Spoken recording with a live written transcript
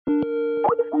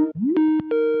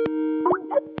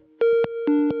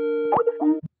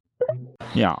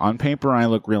Yeah, on paper I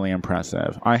look really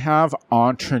impressive. I have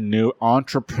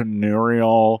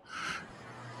entrepreneurial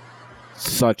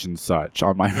such and such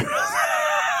on my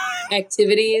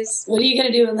activities. What are you going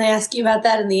to do when they ask you about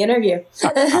that in the interview?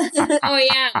 Oh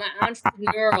yeah, my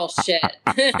entrepreneurial shit.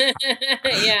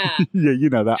 Yeah. Yeah, you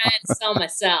know that. I had to sell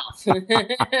myself.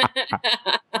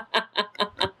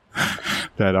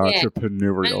 That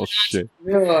entrepreneurial shit.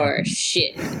 Entrepreneur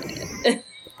shit.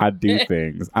 I do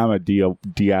things. I'm a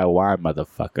DIY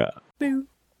motherfucker. Boo,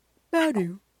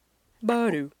 ba-doo,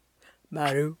 ba-doo,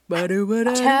 ba-doo,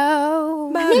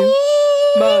 ba-doo, ba-doo.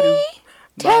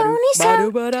 Tony, Tony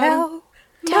Soto,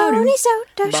 Tony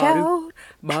Soto Show,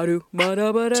 Ba-doo,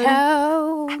 ba-da,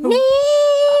 ba-da. Tony,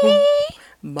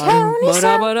 Tony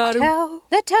Soto,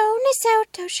 the Tony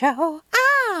Soto Show.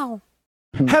 Ow!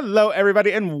 Hello,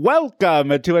 everybody, and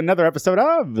welcome to another episode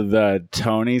of the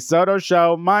Tony Soto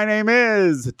Show. My name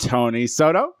is Tony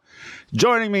Soto.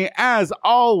 Joining me, as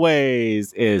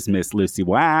always, is Miss Lucy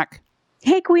Wack.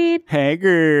 Hey, Queen. Hey,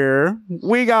 girl.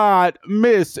 We got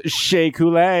Miss Shay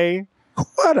Coulee.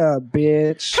 What a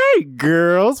bitch. Hey,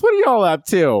 girls. What are y'all up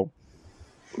to?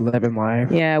 Living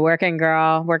life. Yeah, working,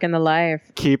 girl. Working the life.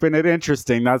 Keeping it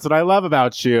interesting. That's what I love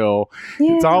about you.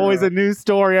 Yeah. It's always a new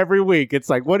story every week. It's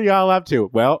like, what are y'all up to?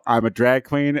 Well, I'm a drag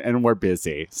queen and we're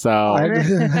busy. So I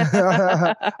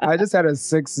just had a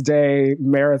 6-day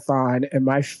marathon and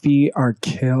my feet are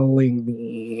killing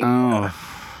me. oh,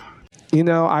 You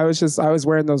know, I was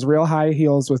wearing those real high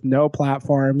heels with no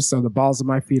platforms, so the balls of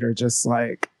my feet are just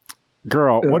like,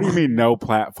 girl, what do you mean no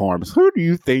platforms? Who do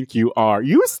you think you are?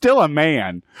 You still a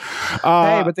man.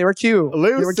 hey, but they were cute.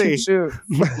 Lucy. They were cute shoes.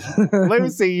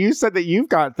 Lucy, you said that you've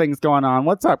got things going on.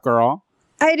 What's up, girl?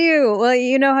 I do. Well,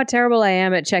 you know how terrible I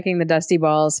am at checking the Dusty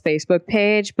Balls Facebook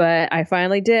page, but I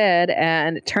finally did.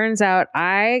 And it turns out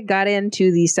I got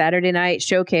into the Saturday night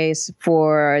showcase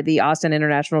for the Austin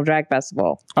International Drag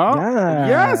Festival. Oh, Yes.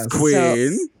 yes,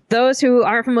 queen. Those who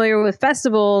aren't familiar with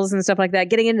festivals and stuff like that,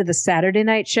 getting into the Saturday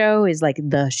night show is like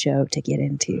the show to get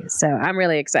into. So I'm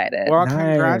really excited. Well, Nice.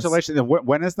 congratulations.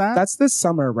 When is that? That's this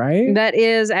summer, right? That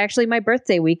is actually my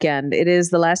birthday weekend. It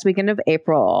is the last weekend of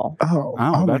April. Oh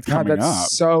Oh, my that's God, coming that's up.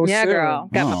 so Yeah, soon. girl.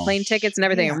 Got my Oh, plane tickets and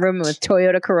everything. I'm rooming with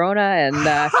Toyota Corona and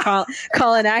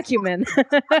Colin Acumen.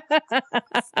 Shout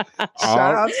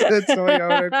out to the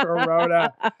Toyota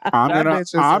Corona.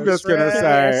 I'm just gonna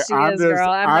say, She is, girl.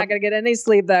 I'm not going to get any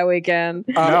sleep that weekend.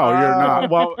 No, you're not.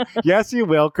 Well, yes, you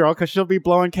will, girl, because she'll be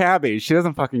blowing cabbies. She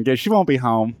doesn't fucking get. She won't be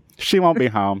home. She won't be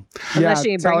home. Unless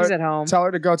she tell brings her- it home. Tell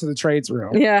her to go to the trades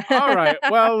room. Yeah. All right.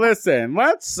 Well, listen.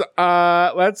 Let's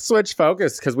switch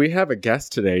focus because we have a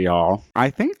guest today, y'all. I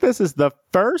think this is the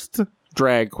first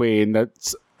drag queen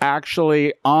that's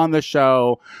actually on the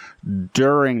show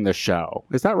during the show.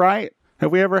 Is that right?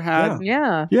 Have we ever had?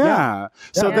 Yeah. Yeah.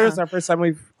 So Yeah, there's this is our first time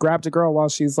we've grabbed a girl while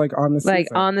she's like on the season. Like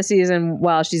on the season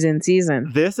while she's in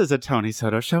season. this is a Tony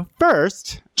Soto show.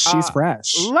 First, She's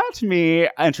fresh. let me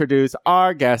introduce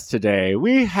our guest today.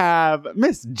 We have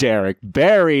Miss Jarek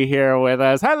Berry here with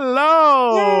us.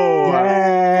 Hello.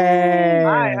 Yay.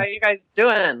 Hi, how you guys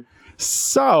doing?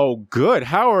 So good.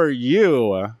 How are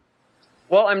you?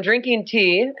 Well, I'm drinking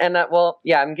tea, and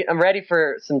I'm ready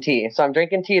for some tea. So I'm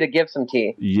drinking tea to give some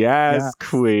tea. Yes, Yes.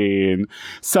 queen.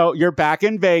 So you're back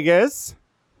in Vegas.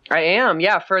 I am,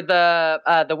 yeah, for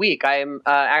the week. I'm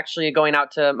actually going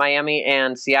out to Miami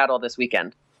and Seattle this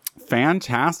weekend.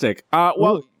 Fantastic.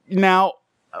 Well, now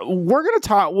we're going to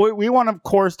talk. We want to, of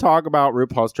course, talk about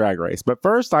RuPaul's Drag Race. But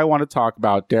first, I want to talk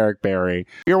about Jarek Berry.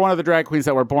 You're one of the drag queens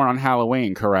that were born on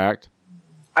Halloween, correct?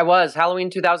 I was Halloween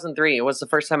 2003. It was the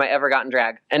first time I ever got in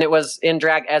drag, and it was in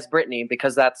drag as Britney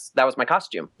because that was my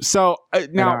costume. So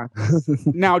now,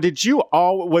 did you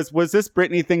was this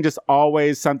Britney thing just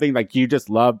always something like you just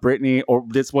love Britney, or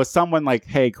this was someone like,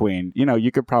 hey, queen,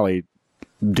 you could probably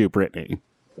do Britney?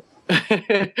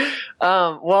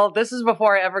 Well, this is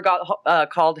before I ever got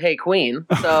called Hey Queen.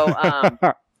 So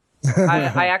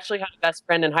I actually had a best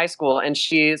friend in high school, and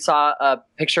she saw a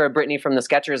picture of Britney from the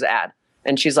Skechers ad.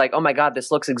 And she's like, oh my God,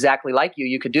 this looks exactly like you.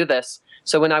 You could do this.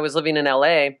 So when I was living in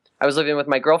LA, I was living with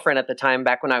my girlfriend at the time,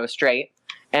 back when I was straight.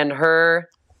 And her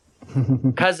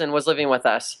cousin was living with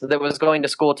us that was going to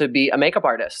school to be a makeup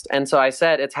artist. And so I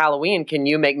said, it's Halloween. Can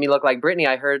you make me look like Britney?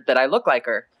 I heard that I look like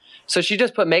her. So she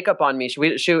just put makeup on me. She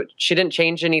didn't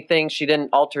change anything. She didn't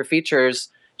alter features.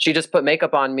 She just put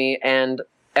makeup on me. And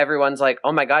everyone's like,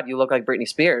 "Oh my God, you look like Britney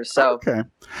Spears." So Okay.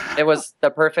 it was the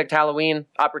perfect Halloween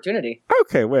opportunity.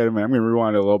 Okay, wait a minute. I'm gonna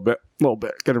rewind a little bit.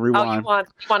 Gonna Oh, rewind. you want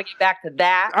to get back to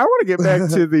that? I want to get back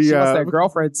to the She wants that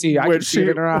girlfriend tea. I when can see it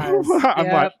in her eyes.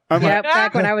 I'm Yep, like,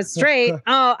 back when I was straight.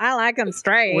 Oh, I like them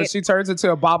straight. When she turns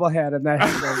into a bobblehead and that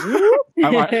goes, whoop,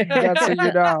 I'm like, that's when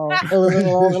you know.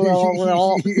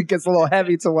 It gets a little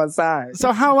heavy to one side.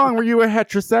 so how long were you a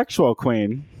heterosexual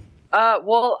queen?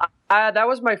 Well, that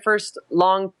was my first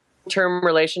long-term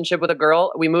relationship with a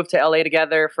girl. We moved to LA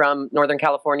together from Northern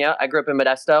California. I grew up in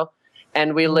Modesto,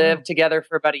 and we lived together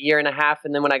for about a year and a half.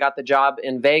 And then when I got the job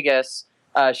in Vegas,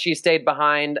 she stayed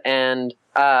behind, and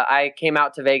I came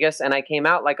out to Vegas, and I came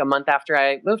out like a month after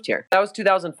I moved here. That was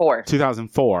 2004.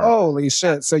 2004. Holy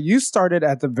shit. So you started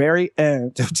at the very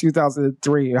end of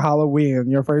 2003,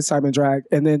 Halloween, your first time in drag,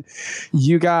 and then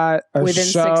you got a Within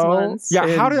show 6 months. Yeah,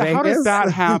 in how does Vegas? that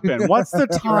happen? What's the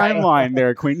timeline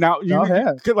there, Queen? Now, Go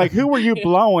ahead. like, who were you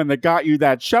blowing that got you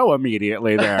that show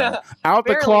immediately there? Out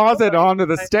the Barely closet knew. onto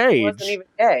the I stage. wasn't even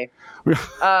gay.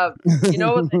 You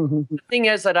know, the thing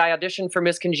is that I auditioned for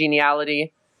Miss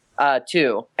Congeniality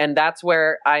too, and that's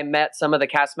where I met some of the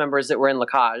cast members that were in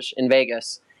Lacage in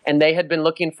Vegas, and they had been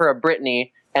looking for a Britney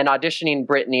and auditioning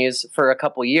Britneys for a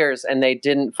couple years, and they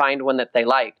didn't find one that they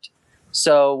liked.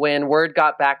 So when word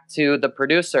got back to the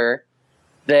producer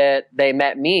that they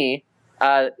met me,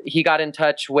 he got in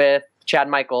touch with Chad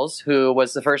Michaels, who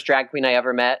was the first drag queen I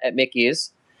ever met at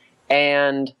Mickey's,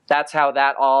 and that's how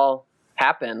that all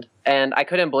happened. And I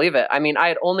couldn't believe it. I mean, I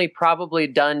had only probably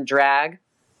done drag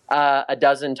a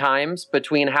dozen times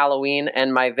between Halloween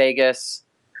and my Vegas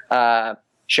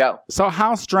show. So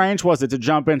how strange was it to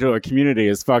jump into a community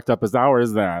as fucked up as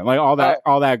ours then? Like all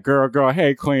that girl,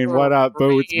 hey Queen, what up,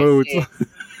 boots.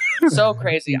 So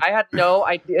crazy. I had no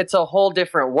idea. It's a whole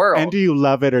different world. And do you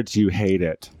love it or do you hate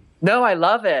it? No, I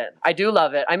love it. I do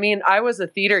love it. I mean, I was a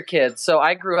theater kid, so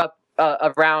I grew up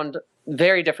around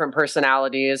very different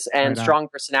personalities and strong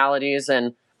personalities.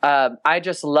 And I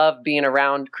just love being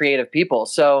around creative people.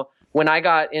 So when I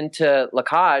got into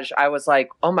Lacage, I was like,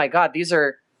 oh my God, these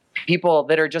are people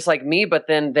that are just like me, but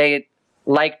then they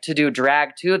like to do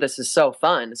drag too. This is so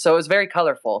fun. So it was very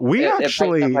colorful. It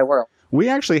brightened up my world. We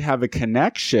actually have a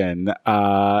connection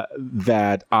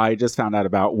that I just found out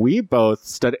about. We both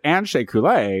studied, and Shea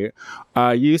Coulee,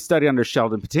 you studied under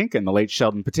Sheldon Patinkin, the late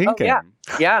Sheldon Patinkin. Oh,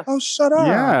 yeah. Oh, shut up.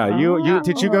 Yeah, you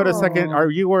did you go to second,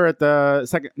 or you were at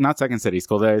the not Second City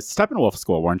School, the Steppenwolf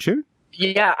School, weren't you?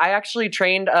 Yeah, I actually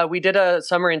trained, we did a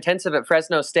summer intensive at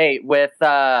Fresno State with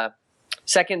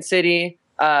Second City,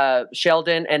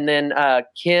 Sheldon, and then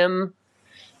Kim,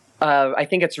 I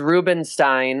think it's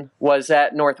Rubenstein, was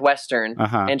at Northwestern,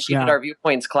 and she did our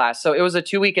Viewpoints class. So it was a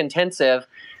 2-week intensive,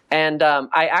 and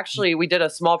we did a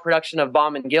small production of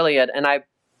Balm and Gilead, and I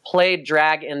played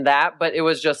drag in that, but it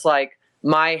was just like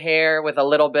my hair with a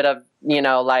little bit of,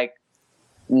 like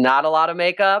not a lot of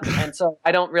makeup. And so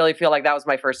I don't really feel like that was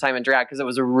my first time in drag because it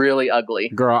was really ugly.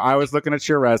 Girl, I was looking at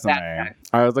your resume.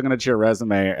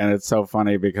 And it's so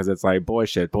funny because it's like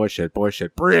bullshit,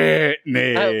 Britney.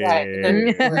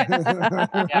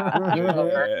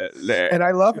 And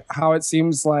I love how it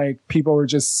seems like people were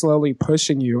just slowly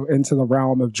pushing you into the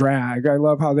realm of drag. I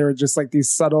love how there were just like these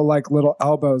subtle, like little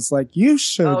elbows, like you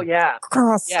should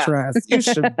cross dress, you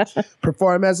should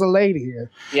perform as a lady.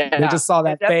 Yeah, they just saw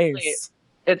that face.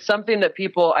 It's something that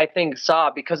people, I think,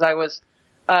 saw because I was,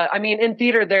 in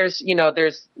theater, there's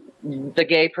the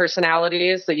gay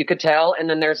personalities that you could tell, and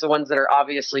then there's the ones that are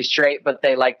obviously straight, but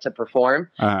they like to perform.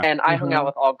 And I hung out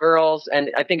with all girls, and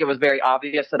I think it was very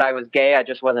obvious that I was gay. I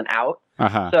just wasn't out.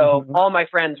 So all my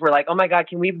friends were like, oh my God,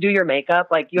 can we do your makeup?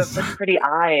 Like, you have such pretty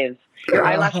eyes. Your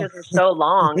eyelashes are so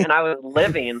long. And I was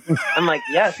living. I'm like,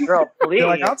 yes, girl, please. You're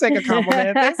like, I'll take a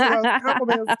compliment. Thanks for those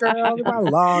compliments, girl. Look at my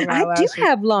long eyelashes. I do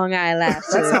have long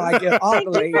eyelashes. That's how I get all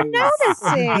the ladies.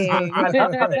 Noticing. I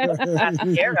love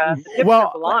mascara. The tips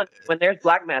are blonde. When there's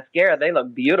black mascara, they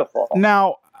look beautiful.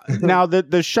 Now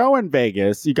the show in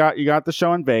Vegas, you got the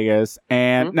show in Vegas,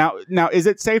 and now is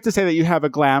it safe to say that you have a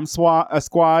glam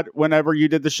squad whenever you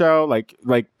did the show,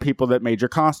 like people that made your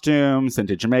costumes and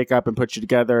did your makeup and put you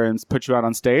together and put you out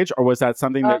on stage, or was that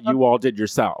something that you all did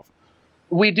yourself?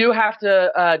 We do have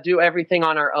to do everything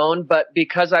on our own, but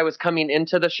because I was coming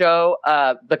into the show,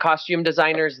 the costume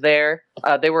designers there,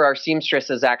 they were our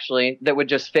seamstresses actually, that would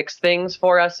just fix things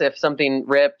for us if something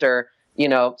ripped or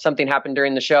something happened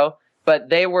during the show. But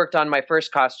they worked on my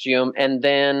first costume, and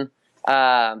then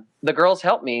the girls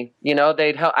helped me. You know,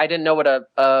 I didn't know what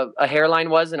a hairline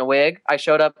was in a wig. I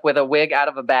showed up with a wig out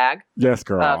of a bag. Yes,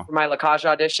 girl. For my Lacage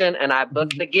audition, and I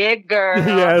booked the gig, girl.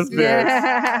 Yes,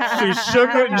 bitch. She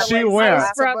shook it and she went.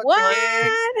 What?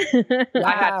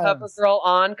 I had CoverGirl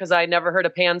on because I never heard a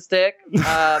pan stick.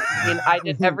 I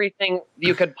did everything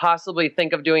you could possibly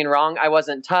think of doing wrong. I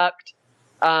wasn't tucked.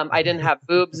 I didn't have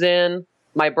boobs in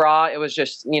my bra. It was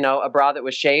just, a bra that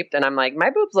was shaped. And I'm like, my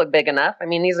boobs look big enough. I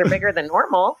mean, these are bigger than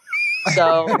normal.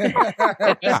 So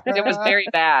it was very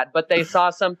bad, but they saw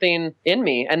something in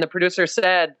me. And the producer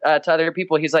said to other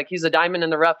people, he's like, he's a diamond in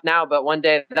the rough now, but one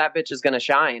day that bitch is going to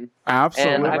shine.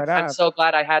 Absolutely. And I'm so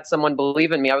glad I had someone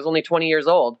believe in me. I was only 20 years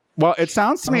old. Well, it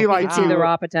sounds to me like you see the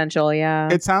raw potential. Yeah.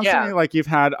 It sounds to me like you've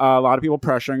had a lot of people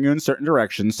pressuring you in certain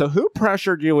directions. So who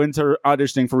pressured you into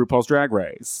auditioning for RuPaul's Drag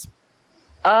Race?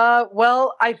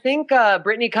 Well, I think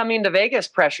Brittany coming to Vegas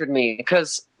pressured me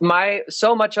because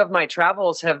so much of my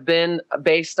travels have been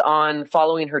based on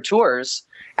following her tours.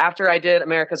 After I did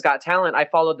America's Got Talent, I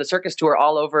followed the circus tour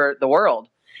all over the world.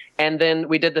 And then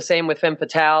we did the same with Femme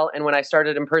Fatale. And when I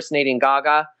started impersonating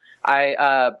Gaga,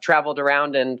 I traveled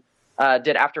around and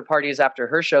did after parties after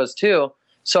her shows too.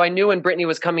 So I knew when Brittany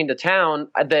was coming to town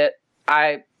that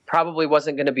I probably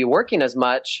wasn't going to be working as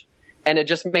much. And it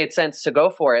just made sense to go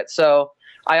for it. So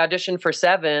I auditioned for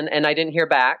 7 and I didn't hear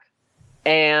back.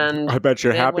 And I bet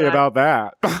you're happy about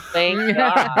that. Thank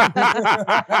God.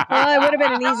 Well, it would have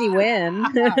been an easy win.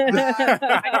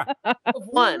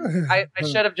 I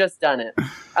should have just done it.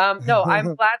 No,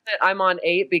 I'm glad that I'm on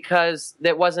 8 because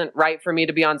it wasn't right for me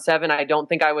to be on 7. I don't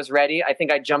think I was ready. I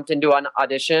think I jumped into an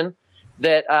audition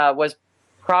that was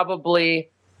probably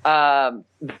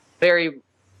very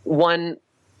one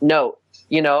note.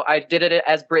 I did it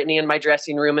as Brittany in my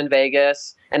dressing room in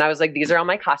Vegas. And I was like, these are all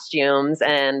my costumes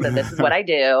and this is what I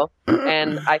do.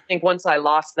 And I think once I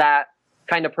lost that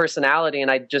kind of personality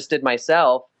and I just did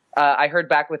myself, I heard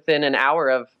back within an hour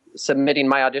of submitting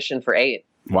my audition for 8.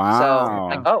 Wow. So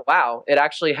like, oh, wow. It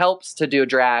actually helps to do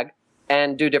drag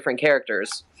and do different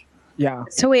characters. Yeah.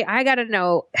 So wait, I got to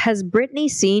know, has Brittany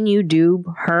seen you do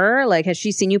her? Like, has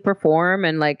she seen you perform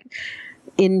and like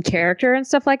in character and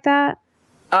stuff like that?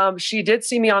 She did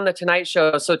see me on The Tonight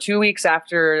Show. So 2 weeks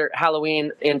after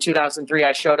Halloween in 2003,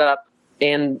 I showed up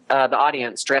in the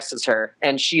audience dressed as her.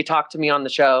 And she talked to me on the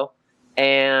show.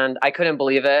 And I couldn't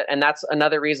believe it. And that's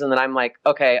another reason that I'm like,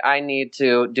 okay, I need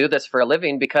to do this for a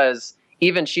living because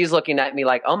even she's looking at me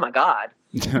like, oh, my God.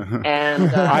 And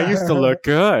I used to look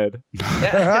good.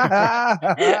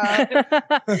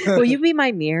 Will you be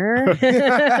my mirror?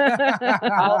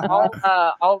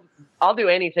 I'll do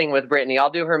anything with Brittany. I'll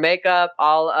do her makeup.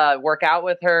 I'll work out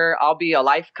with her. I'll be a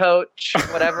life coach,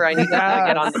 whatever I need to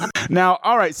get on. Now,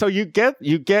 all right. So you get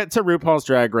to RuPaul's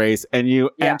Drag Race and you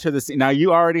enter the scene. Now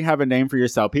you already have a name for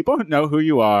yourself. People know who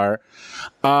you are.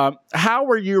 How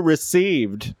were you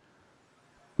received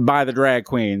by the drag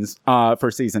queens for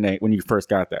season 8 when you first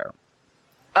got there?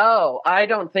 Oh, I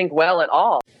don't think well at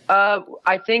all.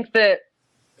 I think that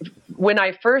when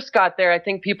I first got there, I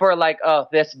think people are like, oh,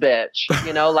 this bitch,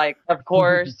 like, of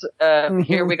course,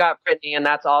 here we got Brittany and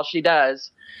that's all she does.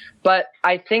 But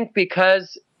I think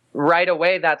because right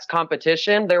away that's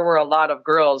competition, there were a lot of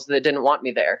girls that didn't want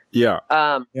me there. Yeah.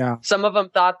 Some of them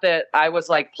thought that I was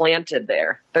like planted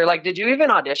there. They're like, did you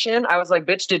even audition? I was like,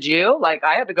 bitch, did you? Like,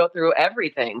 I had to go through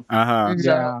everything. Uh-huh.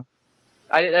 So,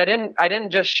 I didn't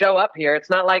just show up here. It's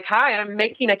not like, hi, I'm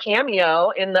making a cameo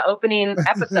in the opening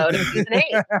episode of season 8.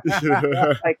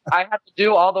 Like, I have to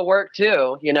do all the work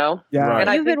too, Yeah. Right.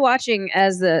 And you've been watching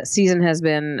as the season has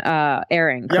been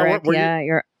airing, correct?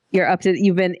 You're up to,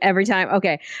 you've been every time.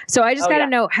 Okay. So I just got to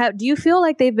know, how do you feel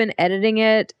like they've been editing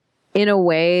it in a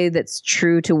way that's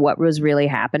true to what was really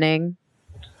happening?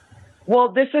 Well,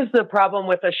 this is the problem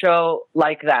with a show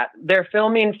like that. They're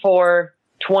filming for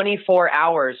 24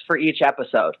 hours for each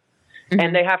episode. Mm-hmm.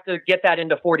 And they have to get that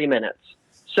into 40 minutes.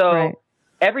 So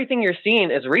everything you're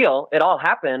seeing is real. It all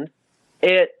happened.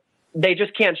 They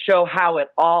just can't show how it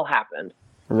all happened.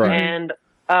 Right. And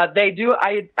they do.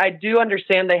 I do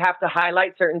understand they have to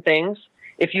highlight certain things.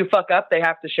 If you fuck up, they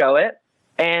have to show it.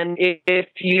 And if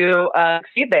you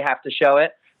succeed, they have to show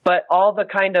it. But all the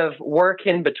kind of work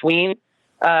in between,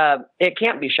 it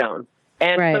can't be shown.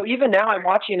 And so even now I'm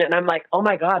watching it and I'm like, oh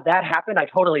my God, that happened. I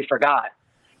totally forgot,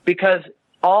 because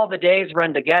all the days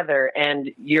run together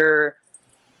and you're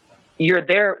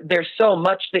there. There's so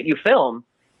much that you film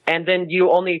and then you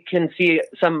only can see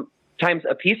sometimes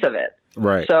a piece of it.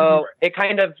 Right. So it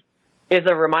kind of is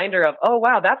a reminder of, oh,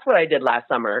 wow, that's what I did last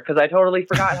summer, because I totally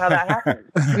forgot how that happened.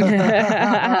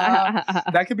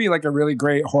 That could be like a really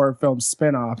great horror film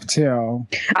spinoff, too.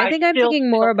 I think I'm thinking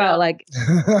more about like.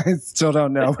 I still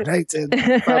don't know what I did.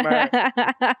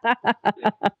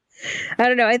 I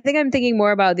don't know. I think I'm thinking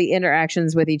more about the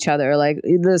interactions with each other, like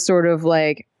the sort of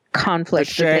like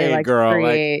conflict The that they shade, like girl,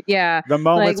 create. Yeah, The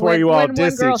moments like where you all when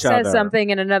diss one girl each says other.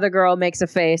 something and another girl makes a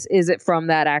face, is it from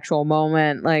that actual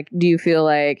moment? Like, do you feel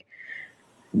like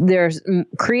there's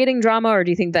creating drama, or do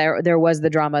you think that there was the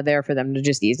drama there for them to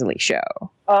just easily show?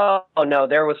 Oh, no,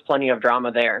 there was plenty of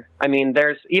drama there. I mean,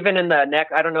 there's even in the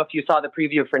next, I don't know if you saw the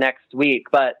preview for next week,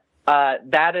 but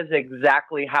that is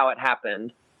exactly how it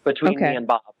happened between me and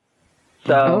Bob.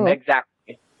 So,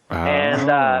 exactly.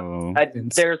 And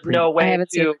there's no way I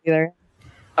haven't seen it either.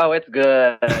 Oh, it's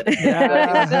good.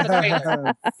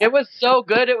 It was so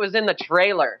good. It was in the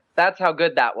trailer. That's how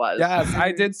good that was. Yes,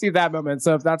 I did see that moment.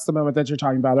 So if that's the moment that you're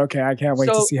talking about, okay, I can't wait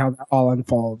to see how that all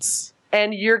unfolds.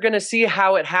 And you're going to see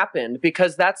how it happened,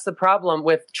 because that's the problem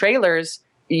with trailers.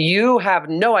 You have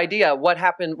no idea what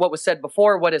happened, what was said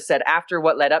before, what is said after,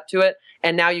 what led up to it.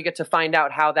 And now you get to find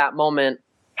out how that moment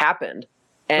happened.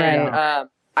 And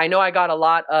I know I got a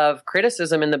lot of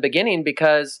criticism in the beginning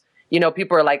because, you know,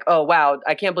 people are like, oh, wow,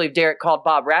 I can't believe Derek called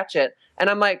Bob Ratchet. And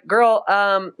I'm like, girl,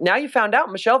 now you found out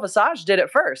Michelle Visage did it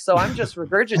first. So I'm just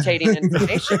regurgitating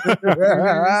information.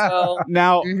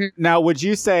 Now, would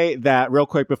you say that, real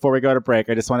quick before we go to break,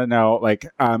 I just want to know, like,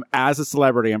 as a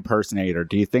celebrity impersonator,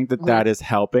 do you think that that is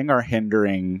helping or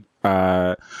hindering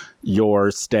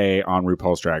your stay on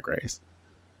RuPaul's Drag Race?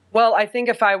 Well, I think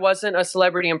if I wasn't a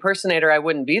celebrity impersonator, I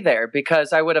wouldn't be there,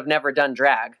 because I would have never done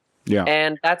drag. Yeah.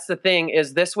 And that's the thing,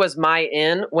 is this was my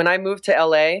in. When I moved to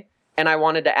LA and I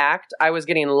wanted to act, I was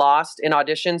getting lost in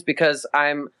auditions because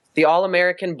I'm the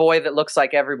all-American boy that looks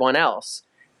like everyone else.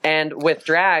 And with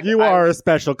drag, you are a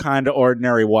special kind of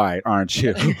ordinary white, aren't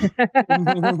you?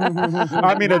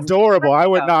 I mean, adorable. I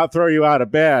would not throw you out of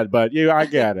bed, but I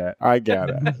get it.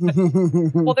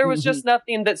 Well, there was just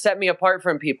nothing that set me apart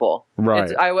from people.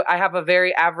 Right. I have a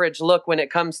very average look when it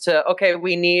comes to, okay,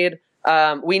 we need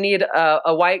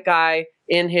a white guy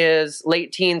in his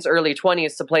late teens, early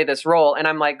 20s to play this role. And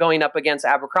I'm like going up against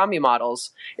Abercrombie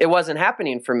models. It wasn't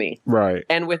happening for me. Right.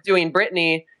 And with doing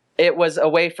Britney, it was a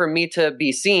way for me to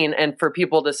be seen and for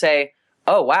people to say,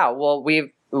 oh, wow, well,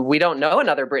 we don't know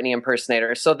another Britney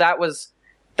impersonator. So that's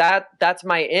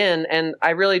my in. And I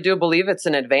really do believe it's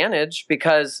an advantage,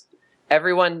 because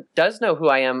everyone does know who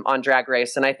I am on Drag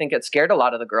Race. And I think it scared a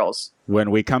lot of the girls. When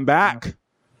we come back,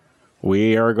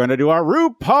 we are going to do our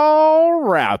RuPaul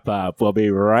wrap up. We'll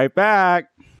be right back.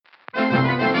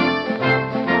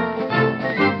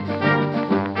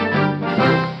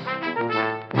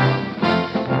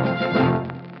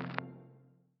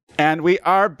 And we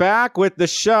are back with the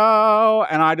show.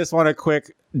 And I just want to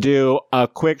do a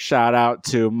quick shout out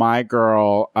to my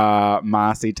girl,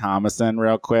 Mossy Thomason,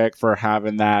 real quick, for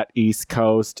having that East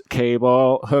Coast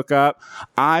cable hookup.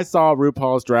 I saw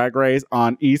RuPaul's Drag Race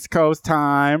on East Coast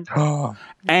time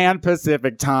and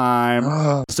Pacific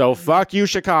time. So fuck you,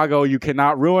 Chicago. You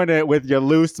cannot ruin it with your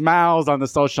loose mouths on the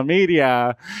social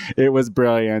media. It was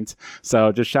brilliant.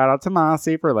 So just shout out to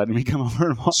Mossy for letting me come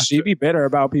over and watch. She'd be bitter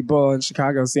about people in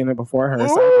Chicago seeing it before her.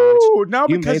 Ooh, no,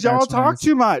 because y'all talk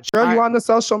too much. Girl, you on the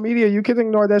social media, you can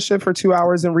ignore that shit for 2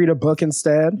 hours and read a book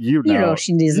instead. You know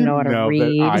she doesn't know how to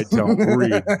read. I don't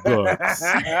read books.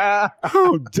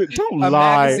 Oh, don't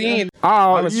lie. Magazine. Oh,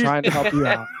 I was trying to help you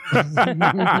out.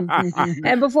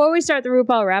 And before we start the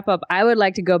RuPaul wrap up, I would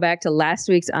like to go back to last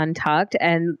week's Untucked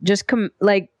and just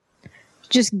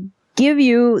give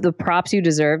you the props you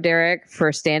deserve, Derek,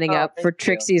 for standing up for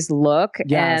Trixie's look.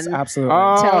 Yes, and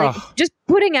absolutely. just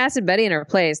putting Acid Betty in her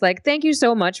place. Like, thank you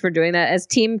so much for doing that. As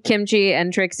Team Kimchi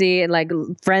and Trixie and like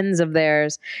friends of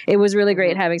theirs, it was really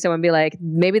great having someone be like,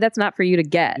 maybe that's not for you to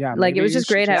get. Yeah, like, it was just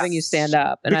great having you stand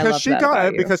up. And I love that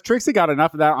about you. Because Trixie got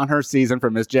enough of that on her season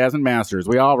for Miss Jasmine Masters.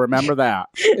 We all remember that.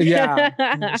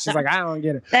 Yeah. She's like, I don't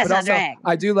get it. That's but not also, drag.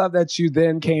 I do love that you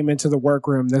then came into the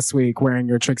workroom this week wearing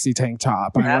your Trixie tank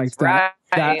top. I liked that.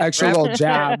 That extra little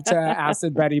jab to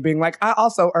Acid Betty being like, I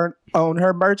also own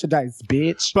her merchandise,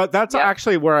 bitch. But that's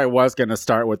actually where I was going to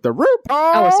start with the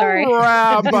RuPaul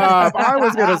wrap up. I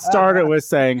was going to start it with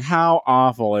saying, how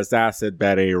awful is Acid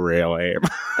Betty really?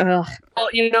 Well,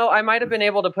 I might have been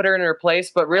able to put her in her place,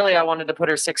 but really I wanted to put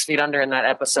her 6 feet under in that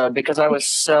episode because I was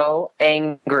so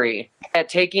angry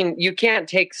at you can't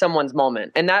take someone's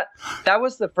moment. And that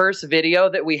was the first video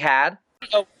that we had.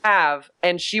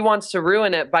 And she wants to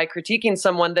ruin it by critiquing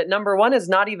someone that, number one, is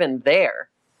not even there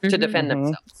to defend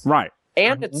themselves. Right.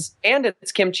 and it's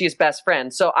Kimchi's best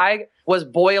friend. So I was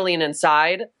boiling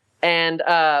inside, and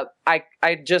I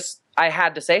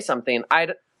had to say something.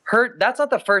 I'd heard that's not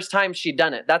the first time she'd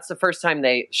done it. That's the first time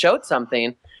they showed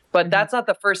something. But that's not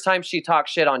the first time she talked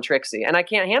shit on Trixie, and I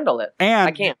can't handle it. And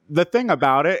I can't. The thing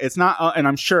about it, it's not, and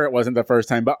I'm sure it wasn't the first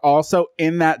time, but also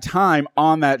in that time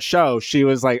on that show, she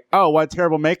was like, "Oh, what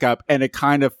terrible makeup," and it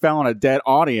kind of fell on a dead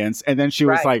audience. And then she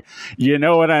was like, "You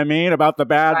know what I mean about the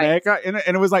bad makeup?" And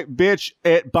it was like, "Bitch,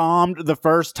 it bombed the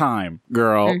first time,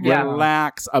 girl.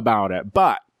 Relax about it."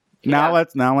 But now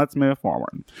let's move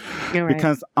forward,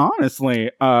 because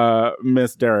honestly,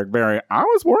 Miss Derek Barry, I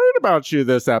was worried about you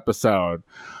this episode.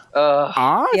 We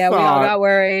all got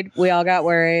worried.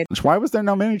 Why was there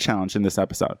no mini challenge in this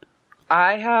episode?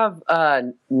 I have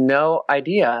no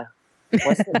idea.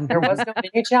 There was no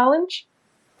mini challenge?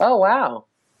 Oh, wow.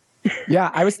 Yeah,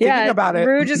 I was thinking about it.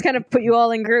 Rue just kind of put you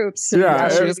all in groups. She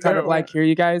was kind of like, here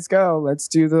you guys go. Let's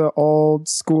do the old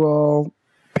school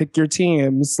pick your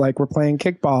teams like we're playing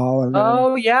kickball. And then...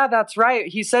 Oh, yeah, that's right.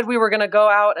 He said we were going to go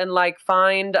out and like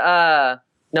find...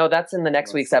 No, that's in the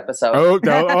next week's episode.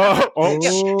 They're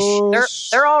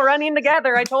all running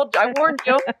together. I warned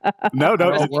you. No.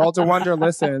 World of Wonder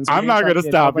listens. I'm not going to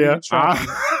stop you.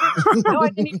 No, I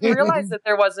didn't even realize that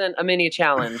there wasn't a mini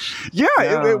challenge. Yeah,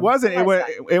 it wasn't.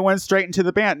 It went straight into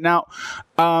the band. Now,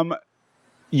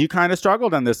 you kind of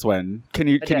struggled on this one. Can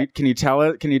you tell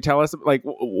us like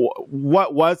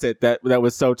what was it that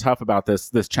was so tough about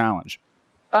this challenge?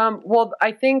 Well,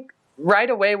 I think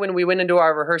right away when we went into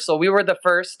our rehearsal, we were the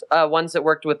first ones that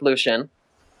worked with Lucian,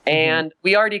 and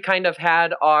we already kind of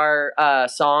had our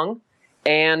song.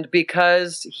 And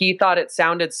because he thought it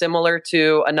sounded similar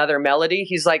to another melody,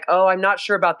 he's like, "Oh, I'm not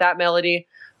sure about that melody.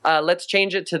 Let's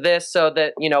change it to this so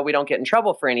that, we don't get in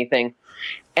trouble for anything."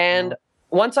 And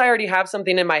once I already have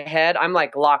something in my head, I'm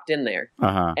like locked in there.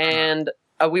 And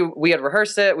we had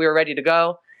rehearsed it. We were ready to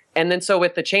go. And then so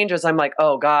with the changes, I'm like,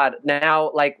 oh God, now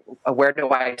like, where do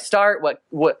I start?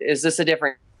 What is this a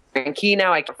different key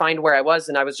now? I can find where I was,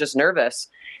 and I was just nervous.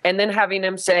 And then having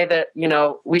him say that,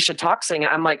 we should talk sing.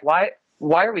 I'm like, why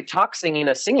are we talk singing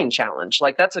a singing challenge?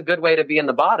 Like, that's a good way to be in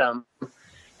the bottom.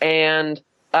 And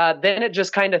then it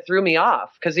just kind of threw me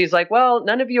off, because he's like, well,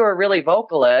 none of you are really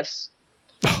vocalists.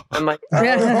 I'm like,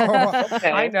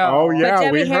 okay. I know. Oh yeah, but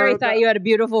Debbie Harry thought you had a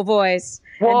beautiful voice,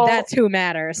 and that's who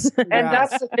matters. And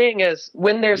that's the thing is,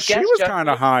 when there's she was kind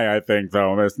of high, I think,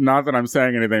 though. It's not that I'm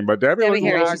saying anything, but Debbie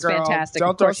Harry was fantastic.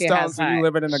 Don't throw stones when you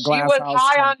living in a glass house. She was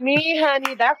high on me,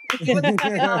 honey.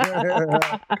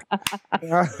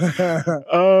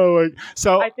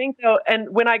 So I think though, and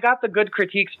when I got the good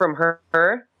critiques from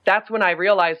her, that's when I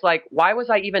realized, like, why was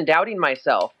I even doubting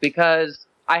myself? Because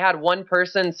I had one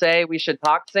person say we should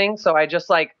talk sing, so I just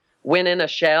like went in a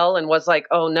shell and was like,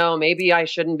 oh no, maybe I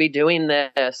shouldn't be doing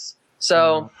this.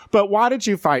 So, but why did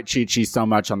you fight Chi-Chi so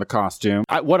much on the costume?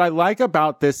 What I like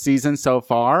about this season so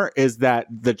far is that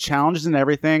the challenges and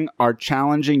everything are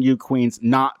challenging you queens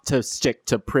not to stick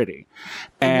to pretty.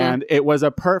 And it was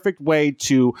a perfect way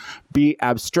to be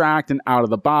abstract and out of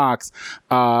the box,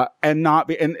 and not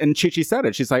be, and Chi-Chi said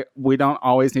it. She's like, we don't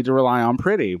always need to rely on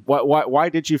pretty. Why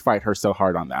did you fight her so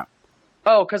hard on that?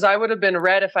 Oh, because I would have been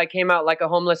red if I came out like a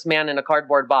homeless man in a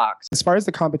cardboard box. As far as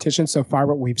the competition so far,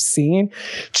 what we've seen,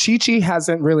 Chi-Chi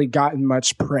hasn't really gotten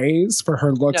much praise for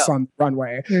her looks on the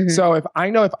runway. So if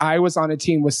I was on a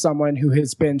team with someone who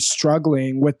has been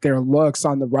struggling with their looks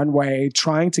on the runway,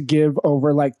 trying to give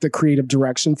over like the creative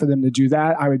direction for them to do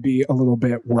that, I would be a little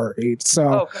bit worried.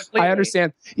 So I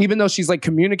understand, even though she's like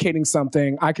communicating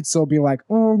something, I could still be like,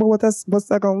 but what's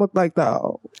that going to look like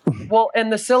though? Well,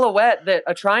 and the silhouette that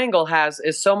a triangle has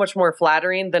is so much more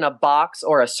flattering than a box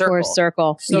or a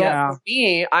circle. So for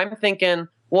me, I'm thinking,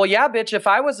 well, yeah, bitch, if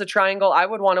I was a triangle, I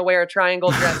would want to wear a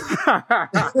triangle dress.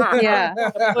 Yeah.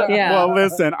 Well,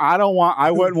 listen,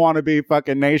 I wouldn't want to be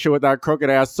fucking Naysha with that crooked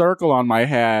ass circle on my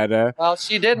head. Well,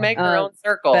 she did make her own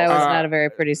circle. That was not a very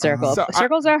pretty circle.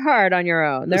 Circles are hard on your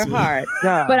own. They're hard.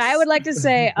 But I would like to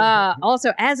say,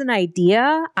 also, as an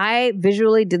idea, I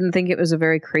visually didn't think it was a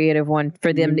very creative one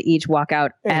for them to each walk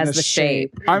out as the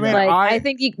shape. I mean, I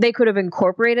think they could have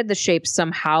incorporated the shape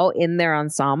somehow in their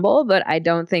ensemble, but I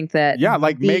don't think that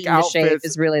make outfits shape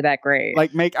is really that great.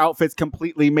 Like make outfits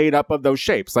completely made up of those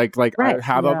shapes. Have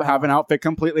an outfit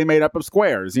completely made up of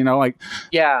squares.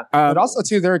 But also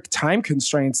too, there are time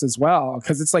constraints as well,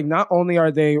 because it's like not only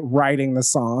are they writing the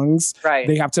songs,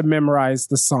 they have to memorize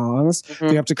the songs,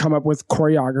 they have to come up with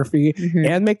choreography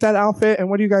and make that outfit. And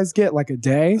what do you guys get? Like a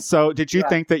day? So did you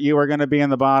think that you were going to be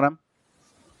in the bottom?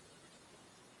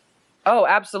 Oh,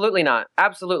 absolutely not.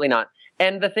 Absolutely not.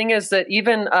 And the thing is that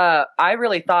even I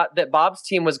really thought that Bob's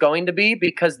team was going to be,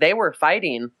 because they were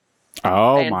fighting.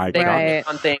 Oh my they God.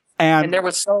 on things. And And there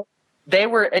was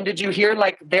and did you hear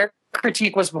like their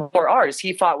critique was before ours?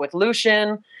 He fought with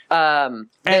Lucian. And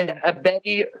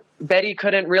Betty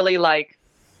couldn't really like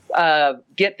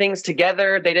get things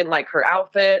together. They didn't like her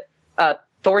outfit.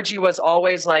 Thorgy was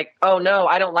always like, "Oh no,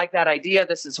 I don't like that idea.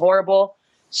 This is horrible."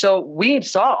 So we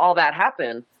saw all that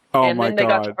happen. Oh and my then they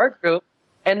got to God. our group,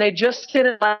 and they just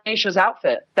didn't like Naisha's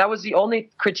outfit. That was the only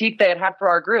critique they had for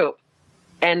our group.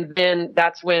 And then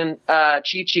that's when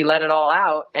Chi-Chi let it all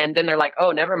out. And then they're like,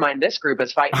 oh, never mind. This group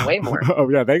is fighting way more. Oh,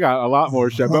 yeah, they got a lot more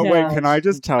shit. But wait, can I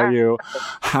just tell you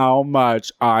how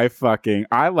much I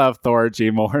love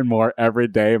Thorgy more and more every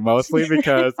day, mostly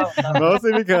because,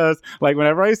 like,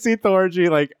 whenever I see Thorgy,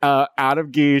 like, out of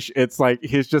Geesh, it's like,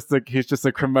 he's just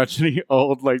a curmudgeon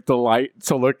old, like, delight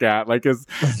to look at. Like,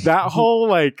 that whole,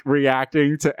 like,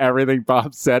 reacting to everything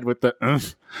Bob said with the,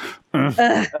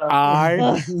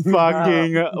 I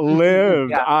fucking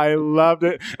lived. Yeah. I loved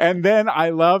it. And then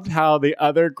I loved how the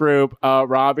other group,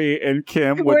 Robbie and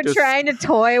Kim, We're trying to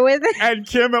toy with it. and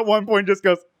Kim at one point just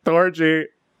goes, Thorgy,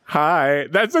 hi.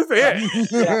 That's just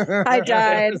it. I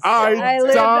died. I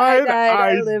lived, died.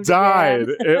 I lived died.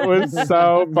 again. It was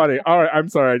so funny. All right, I'm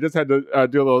sorry. I just had to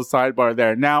do a little sidebar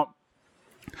there. Now,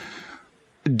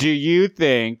 do you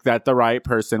think that the right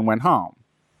person went home?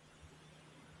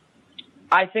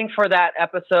 I think for that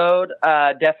episode,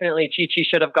 definitely Chi-Chi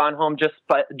should have gone home just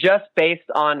based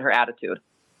on her attitude.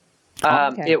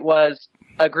 Okay. It was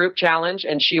a group challenge,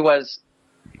 and she was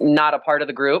not a part of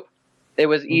the group. It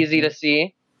was easy to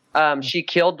see. She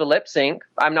killed the lip sync.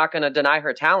 I'm not going to deny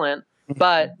her talent,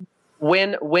 but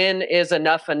when is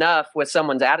enough with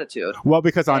someone's attitude? Well,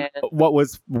 because what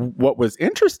was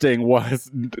interesting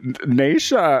was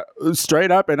Naisha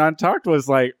straight up and untucked was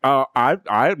like, "Oh,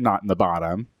 I'm not in the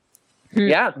bottom."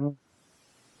 Yeah.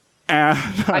 And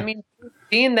I mean,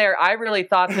 being there, I really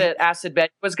thought that Acid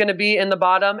Betty was going to be in the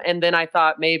bottom, and then I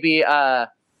thought maybe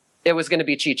it was going to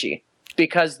be Chi-Chi,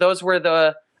 because those were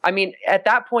at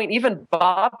that point, even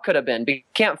Bob could have been. You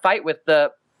can't fight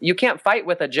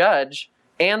with a judge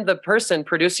and the person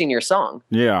producing your song.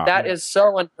 Yeah. That is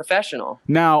so unprofessional.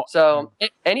 Now, So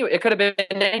anyway, it could have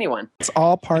been anyone. It's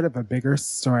all part of a bigger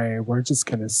story. We're just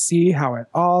going to see how it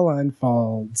all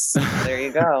unfolds. There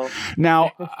you go.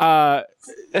 now,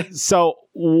 so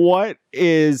what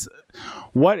is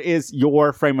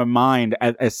your frame of mind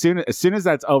as soon as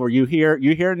that's over? You hear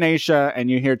Naisha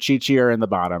and you hear Chi-Chi are in the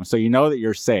bottom, so you know that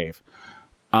you're safe.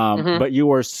 But you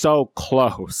were so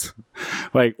close.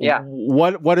 Like,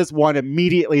 what does one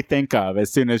immediately think of as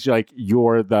soon as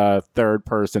you're the third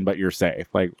person, but you're safe?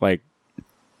 Like,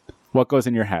 what goes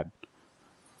in your head?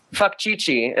 Fuck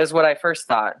Chi-Chi is what I first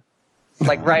thought.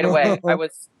 Like right away, I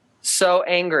was so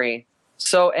angry,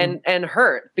 and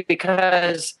hurt,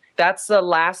 because that's the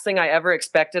last thing I ever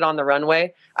expected on the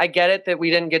runway. I get it that we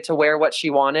didn't get to wear what she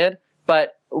wanted,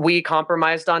 but we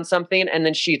compromised on something, and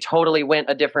then she totally went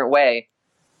a different way.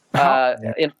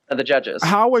 In the judges.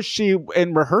 How was she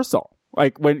in rehearsal?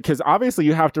 Like, because obviously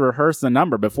you have to rehearse the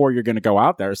number before you're going to go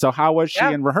out there. So how was she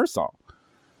in rehearsal?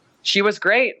 She was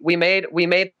great. We made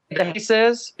the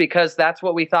faces because that's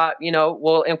what we thought.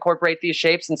 We'll incorporate these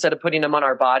shapes instead of putting them on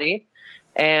our body,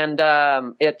 and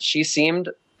she seemed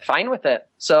fine with it.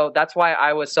 So that's why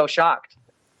I was so shocked.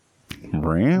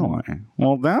 Really?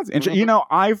 Well, that's interesting.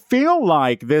 I feel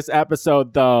like this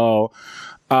episode, though,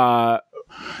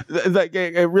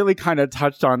 it really kind of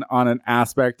touched on an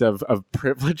aspect of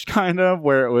privilege, kind of,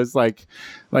 where it was like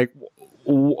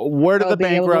where did the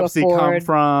bankruptcy come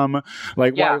from?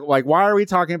 Why are we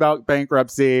talking about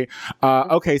bankruptcy?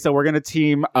 Okay, so we're going to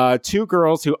team two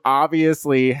girls who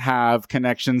obviously have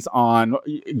connections on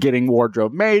getting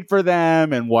wardrobe made for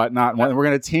them and whatnot. We're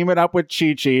going to team it up with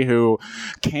Chi-Chi, who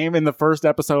came in the first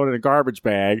episode in a garbage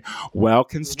bag. Well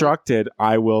constructed,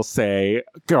 I will say,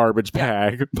 garbage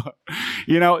bag. But,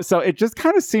 so it just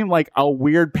kind of seemed like a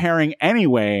weird pairing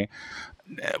anyway.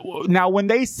 Now, when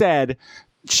they said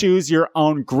choose your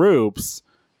own groups,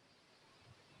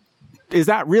 is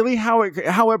that really how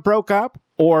it broke up,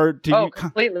 or do you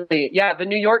completely? Yeah, the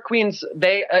New York Queens,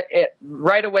 they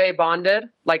right away bonded.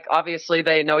 Like, obviously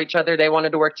they know each other, they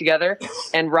wanted to work together,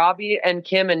 and Robbie,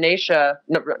 Kim, and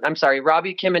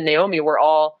Naomi were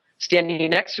all standing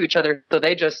next to each other, so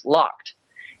they just locked.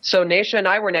 So Naisha and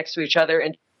I were next to each other,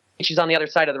 and she's on the other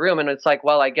side of the room, and it's like,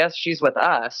 well, I guess she's with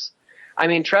us. I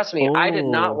mean, trust me, I did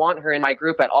not want her in my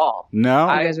group at all.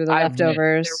 No, you guys were the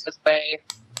leftovers. There was a way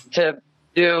to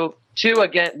do two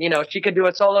again. She could do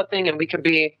a solo thing, and we could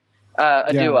be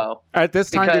a duo. At this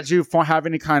time, did you have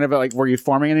any kind of were you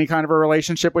forming any kind of a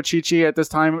relationship with Chi Chi at this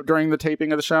time during the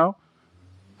taping of the show?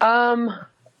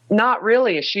 Not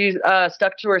really. She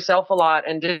stuck to herself a lot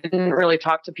and didn't really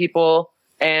talk to people.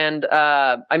 And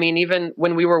I mean, even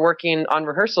when we were working on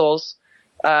rehearsals,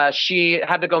 she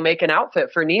had to go make an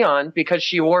outfit for Neon because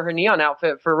she wore her Neon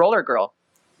outfit for Roller Girl.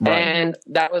 Right. And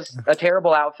that was a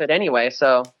terrible outfit anyway.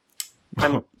 So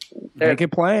make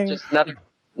it plain. Just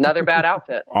another bad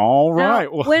outfit. All right.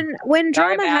 Now, when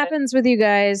drama happens with you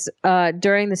guys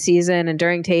during the season and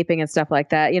during taping and stuff like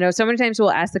that, so many times we'll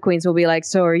ask the queens, we'll be like,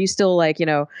 so are you still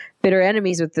bitter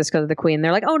enemies with this because of the queen?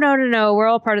 They're like, oh, no. We're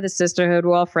all part of the sisterhood.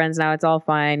 We're all friends now. It's all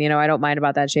fine. I don't mind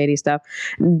about that shady stuff.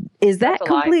 Is that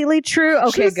completely true?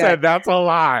 Okay, she said that's a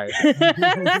lie.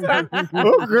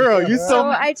 Oh, girl, you so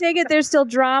I take it there's still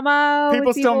drama.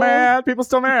 People still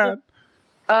mad.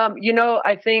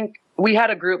 I think we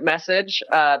had a group message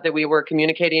that we were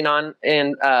communicating on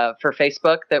for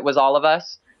Facebook that was all of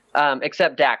us,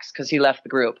 except Dax because he left the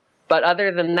group. But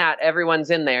other than that, everyone's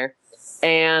in there.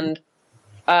 And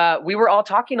we were all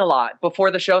talking a lot before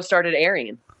the show started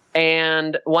airing.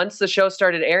 And once the show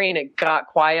started airing, it got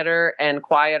quieter and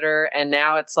quieter. And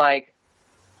now it's like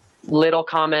little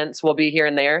comments will be here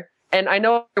and there. And I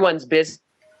know everyone's busy.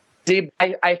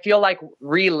 I feel like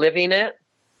reliving it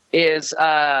is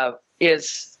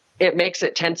it makes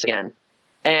it tense again.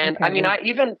 And okay. I mean, I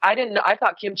didn't know, I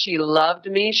thought Kimchi loved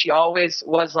me. She always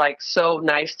was so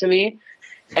nice to me.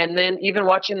 And then even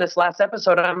watching this last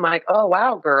episode, I'm like, oh,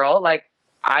 wow, girl.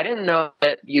 I didn't know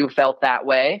that you felt that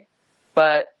way,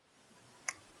 but.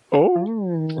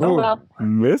 Oh well.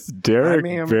 Miss Derek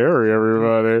Barry,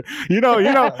 everybody. You know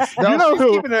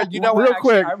who? Real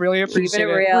quick, I really appreciate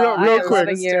it. Real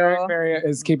quick, Derek Barry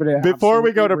is keeping it. Before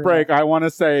we go to break, I want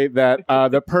to say that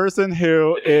the person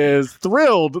who is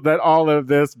thrilled that all of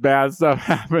this bad stuff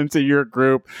happened to your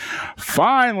group,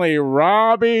 finally,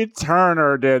 Robbie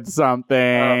Turner did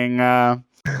something.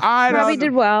 Robbie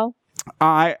did well.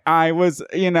 I was,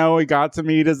 we got to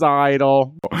meet his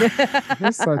idol.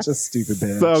 He's such a stupid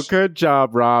bitch. So good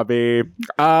job, Robbie.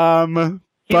 But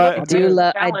I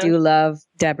do love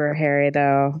Deborah Harry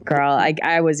though, girl.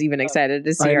 I was even excited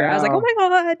to see her. I was like, oh my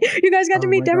god, you guys got to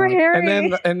meet Deborah Harry.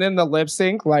 And then the lip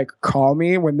sync, Call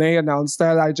Me, when they announced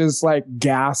that, I just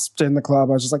gasped in the club.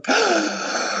 I was just like.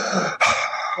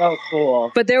 So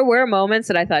cool. But there were moments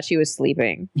that I thought she was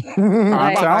sleeping.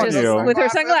 I'm telling you. With her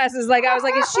sunglasses. I was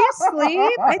like, is she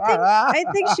asleep? I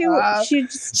think she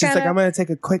just She's like, I'm going to take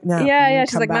a quick nap. Yeah.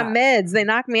 She's like, my meds, they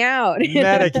knocked me out.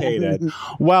 Medicated.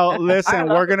 Well, listen,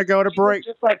 we're going to go to break.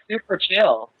 Just super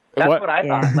chill. That's what I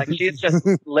thought. She's just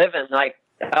living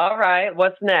all right,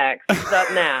 what's next? What's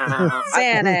up now?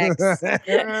 Xanax.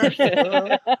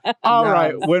 All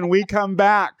right, when we come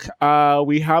back,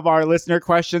 we have our listener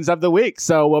questions of the week.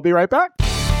 So we'll be right back.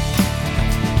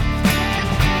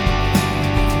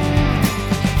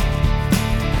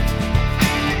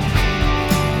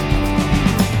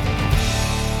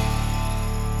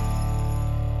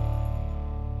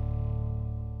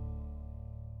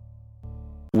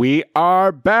 We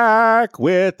are back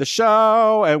with the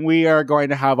show, and we are going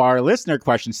to have our listener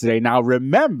questions today. Now,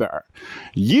 remember,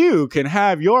 you can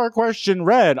have your question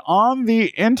read on the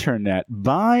internet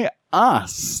by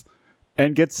us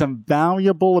and get some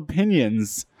valuable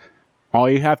opinions. All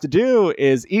you have to do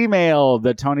is email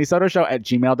the Tony Soto Show at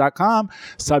gmail.com,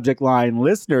 subject line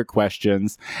listener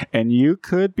questions, and you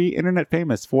could be internet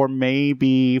famous for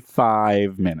maybe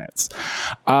 5 minutes.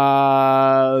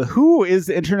 Who is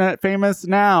internet famous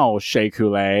now, Shea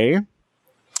Coulee?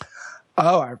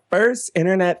 Oh, our first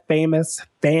internet famous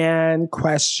fan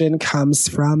question comes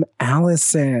from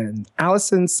Allison.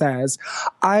 Allison says,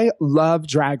 I love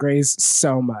Drag Race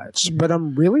so much, but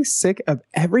I'm really sick of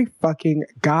every fucking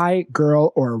guy,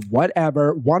 girl, or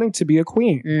whatever wanting to be a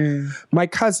queen. My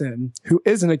cousin, who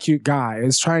isn't a cute guy,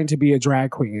 is trying to be a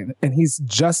drag queen, and he's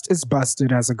just as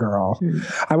busted as a girl.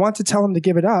 I want to tell him to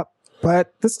give it up,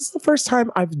 but this is the first time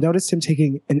I've noticed him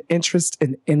taking an interest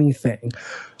in anything.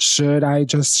 Should I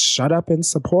just shut up and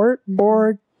support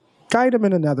or guide him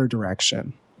in another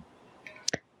direction?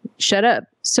 Shut up,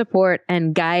 support,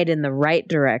 and guide in the right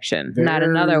direction, not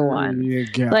another one.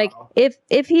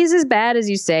 If he's as bad as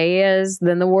you say he is,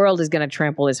 then the world is going to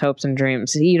trample his hopes and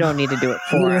dreams. You don't need to do it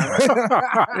for him.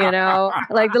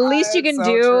 The least you can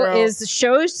do is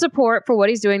show support for what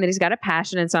he's doing, that he's got a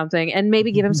passion in something, and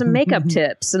maybe give him some makeup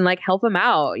tips and help him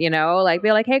out.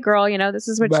 Be like, hey girl, this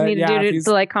is what you need to do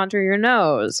to contour your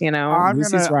nose. I'm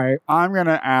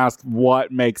gonna ask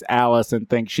what makes Allison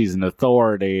think she's an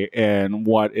authority and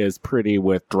what is pretty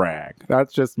with drag.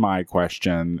 That's just my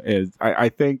question. I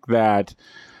think that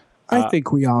I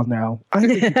think we all know. I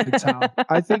think you can tell.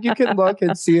 I think you can look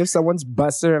and see if someone's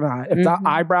busted or not. If the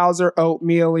eyebrows are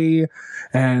oatmeal-y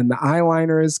and the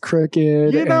eyeliner is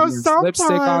crooked, You know, and there's lipstick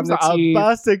on sometimes the a teeth.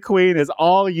 busted queen is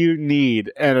all you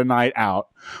need at a night out.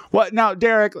 What now,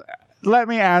 Derek? Let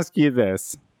me ask you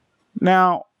this.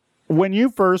 Now, when you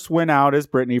first went out as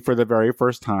Brittany for the very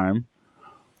first time,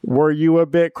 were you a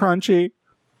bit crunchy?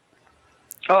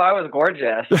 Oh, I was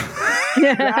gorgeous.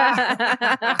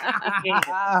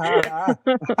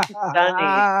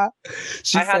 Stunning.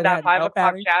 She I had said that 5 no o'clock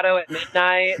padding. shadow at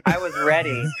midnight. I was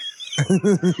ready.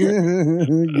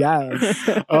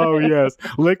 Yes. Oh, yes.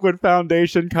 Liquid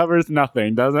foundation covers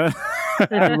nothing, doesn't it?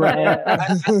 Right.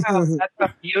 That's how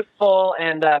youthful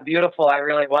and beautiful I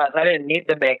really was. I didn't need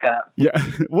the makeup. Yeah.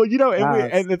 Well, you know, Yes.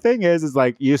 and the thing is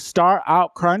like you start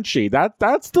out crunchy.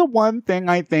 That's the one thing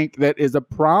I think that is a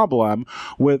problem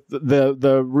with the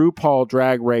RuPaul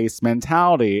Drag Race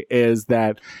mentality is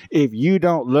that if you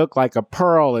don't look like a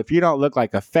Pearl, if you don't look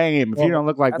like a Fame, if you don't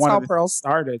look like That's one how of the, Pearl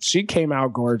started. She came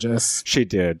out gorgeous. she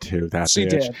did too. That She bitch.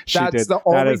 did. She That's did. the That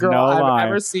only is girl no I've lie.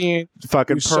 ever seen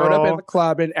Fucking who showed up in the Pearl.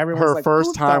 club and everyone Her was like, first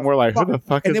 "Who the time, we're like, who the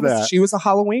fuck and is it was that? she was a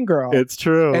Halloween girl. It's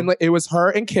true. And it was her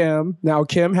and Kim. Now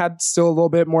Kim had still a little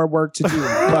bit more work to do,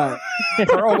 but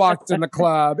Pearl walked in the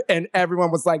club and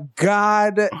everyone was like,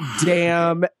 "God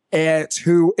damn it,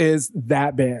 who is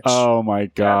that bitch?" Oh my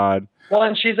God. Well,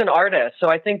 and she's an artist. So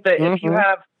I think that if you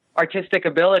have artistic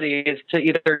abilities to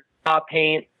either draw,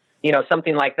 paint, you know,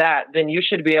 something like that, then you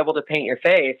should be able to paint your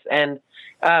face. And,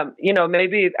 you know,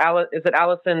 maybe is it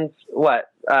Allison's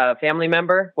family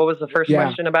member? What was the first Yeah.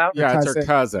 question about? Yeah, it's her cousin.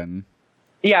 cousin.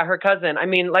 Yeah, her cousin. I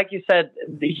mean, like you said,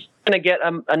 she's going to get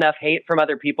enough hate from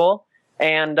other people.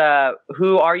 And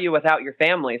who are you without your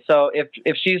family? So if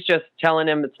she's just telling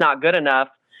him it's not good enough,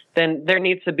 then there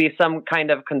needs to be some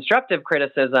kind of constructive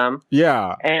criticism.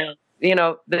 Yeah. And, you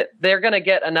know, they're going to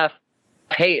get enough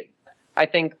hate. I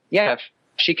think, if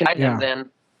she can Yeah. then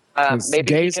 'Cause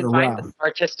maybe he gays can are find rough.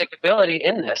 artistic ability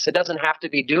in this. It doesn't have to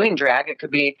be doing drag. It could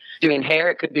be doing hair.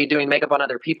 It could be doing makeup on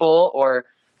other people or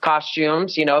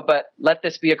costumes, you know, but let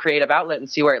this be a creative outlet and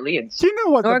see where it leads. Do you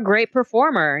know what? Or a great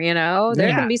performer, you know? There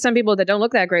Yeah. can be some people that don't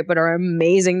look that great but are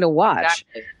amazing to watch.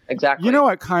 Exactly. You know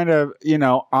what kind of, you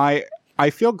know, I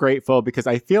feel grateful because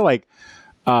I feel like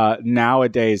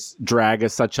nowadays drag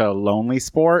is such a lonely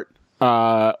sport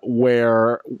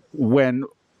where when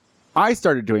I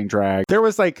started doing drag, there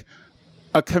was like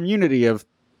a community of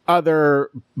other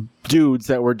dudes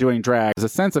that were doing drag. There's a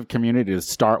sense of community to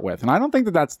start with. And I don't think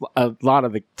that that's a lot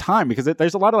of the time because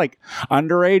there's a lot of like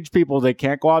underage people that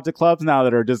can't go out to clubs now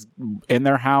that are just in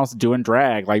their house doing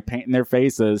drag, like painting their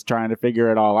faces, trying to figure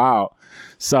it all out.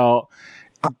 So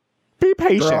be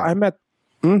patient. Girl, I met.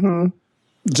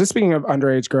 Just speaking of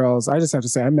underage girls, I just have to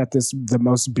say I met the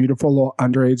most beautiful little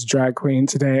underage drag queen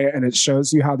today, and it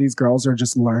shows you how these girls are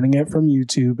just learning it from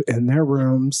YouTube in their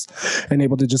rooms and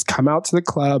able to just come out to the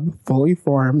club fully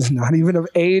formed, not even of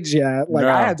age yet. Like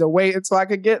Yeah. I had to wait until I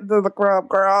could get into the club,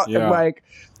 girl, Yeah. and like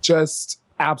just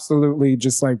absolutely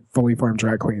just like fully formed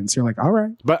drag queens. You're like, all right.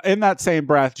 But in that same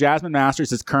breath, Jasmine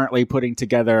Masters is currently putting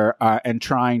together and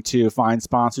trying to find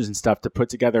sponsors and stuff to put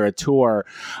together a tour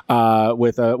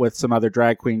with some other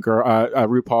drag queen girl,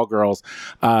 RuPaul girls,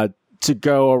 to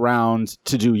go around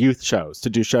to do youth shows, to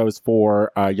do shows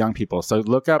for young people. So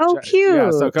look up. Oh, cute. Yeah,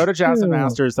 so go to Jasmine Cute.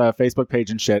 Masters' Facebook page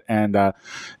and shit, and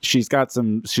she's got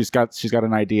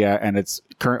an idea, and it's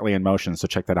currently in motion. So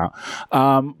check that out.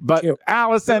 But Cute.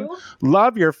 Allison,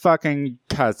 love your fucking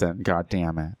cousin. God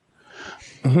damn it.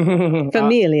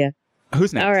 Familia.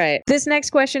 Who's next? All right. This next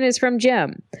question is from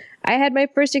Jim. I had my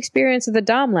first experience with a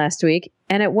Dom last week,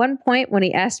 and at one point when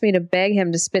he asked me to beg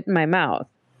him to spit in my mouth.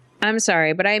 I'm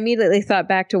sorry, but I immediately thought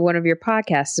back to one of your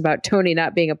podcasts about Tony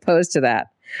not being opposed to that.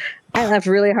 I laughed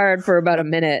really hard for about a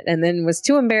minute and then was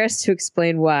too embarrassed to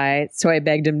explain why, so I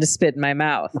begged him to spit in my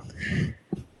mouth.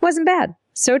 Wasn't bad.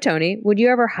 So, Tony, would you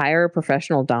ever hire a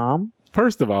professional Dom?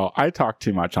 First of all, I talk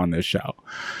too much on this show.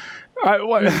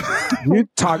 You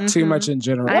talk too much in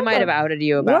general. I might have outed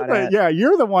you about it. Yeah,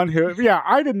 you're the one who. Yeah,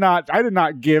 I did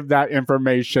not give that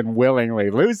information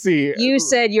willingly. Lucy. You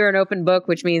said you're an open book,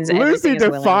 which means Lucy everything is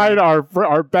defied willingly.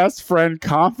 our best friend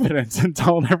confidence and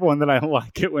told everyone that I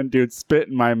like it when dudes spit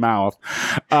in my mouth.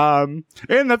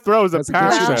 In the throes of That's a good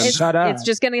passion. Well, it's, Shut up. it's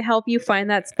just going to help you find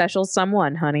that special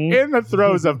someone, honey. In the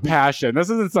throes of passion.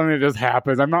 This isn't something that just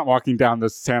happens. I'm not walking down the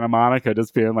Santa Monica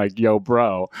just being like, yo,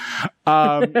 bro.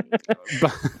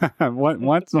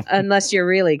 once, Unless you're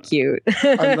really cute.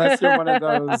 Unless you're one of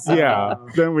those. yeah,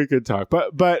 then we could talk.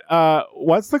 But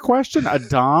what's the question? A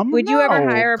dom? Would you ever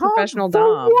hire a professional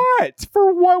dom? For what?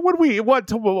 For what would we?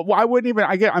 I wouldn't even.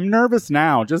 I'm nervous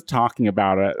now just talking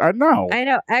about it. I know.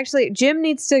 Actually, Jim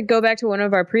needs to go back to one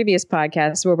of our previous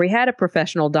podcasts where we had a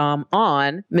professional dom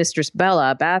on, Mistress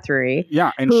Bella Bathory.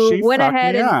 Yeah, and who she went fucked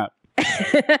ahead me and up.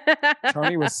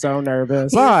 Tony was so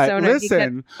nervous. But so nervous.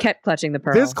 listen, He kept clutching the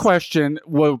pearls. this question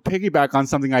will piggyback on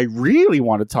something I really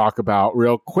want to talk about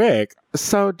real quick.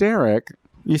 So, Derek,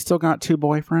 you still got 2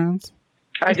 boyfriends?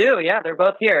 I do, yeah. They're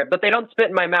both here, but they don't spit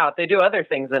in my mouth. They do other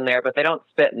things in there, but they don't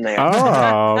spit in there.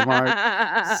 Oh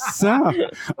my! So,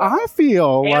 I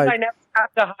feel And like I never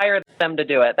have to hire them to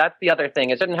do it. That's the other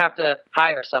thing. I shouldn't have to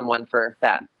hire someone for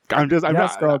that. I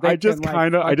just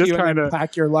kind of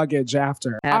pack your luggage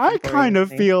after. I kind of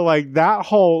feel like that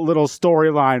whole little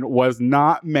storyline was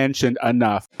not mentioned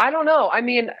enough. I don't know. I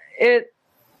mean, it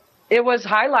was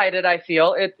highlighted. I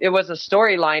feel it was a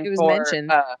storyline. It was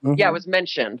mentioned. Yeah, it was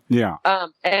mentioned. Yeah.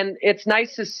 And it's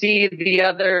nice to see the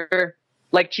other,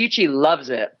 like Chi-Chi loves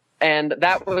it. And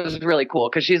that was really cool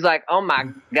because she's like, oh my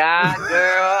God,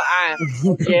 girl, I am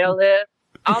so jealous.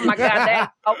 Oh my God,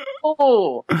 that's so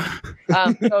cool.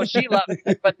 So she loved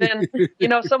it. But then,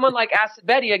 someone like Acid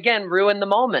Betty again ruined the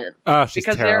moment. Oh, she's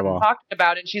because terrible. they're talking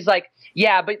about it. And she's like,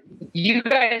 yeah, but you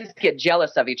guys get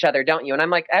jealous of each other, don't you? And I'm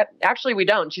like, actually, we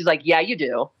don't. She's like, yeah, you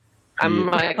do. I'm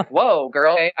like, whoa,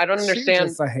 girl, I don't understand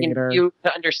She's just a hater. you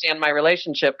to understand my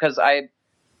relationship because I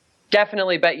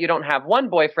definitely bet you don't have one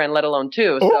boyfriend, let alone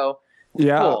 2. Oh. So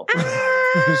Yeah. cool.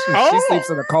 She sleeps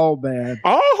in a cold bed.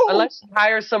 Oh, Unless she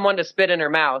hires someone to spit in her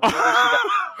mouth.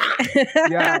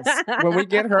 Yes. When we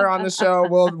get her on the show,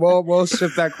 we'll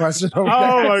shift that question over.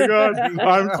 oh my God!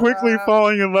 I'm quickly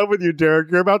falling in love with you, Derek.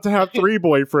 You're about to have 3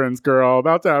 boyfriends, girl.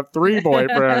 About to have 3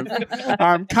 boyfriends.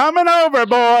 I'm coming over,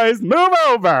 boys. Move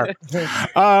over.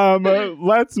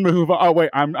 Let's move. Oh wait,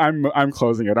 I'm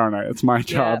closing it, aren't I? It's my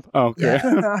job. Okay.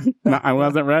 No, I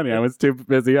wasn't ready. I was too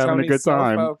busy having a good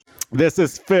time. This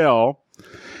is Phil.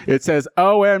 It says,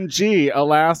 OMG,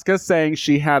 Alaska saying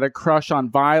she had a crush on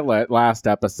Violet last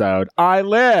episode. I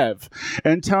live.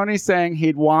 And Tony saying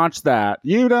he'd watch that.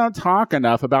 You don't talk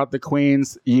enough about the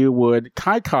queens you would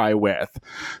kai with.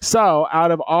 So, out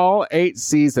of all 8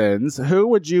 seasons, who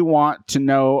would you want to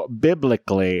know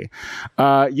biblically?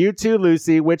 You too,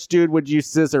 Lucy. Which dude would you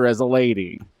scissor as a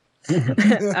lady?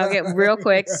 Okay, real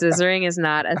quick, scissoring is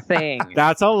not a thing.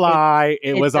 That's a lie.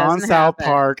 It was on doesn't South happen.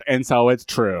 Park, and so it's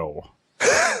true.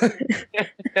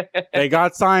 They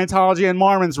got Scientology and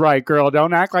Mormons right, girl.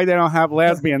 Don't act like they don't have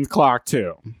lesbians clocked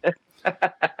too.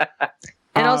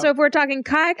 And also, if we're talking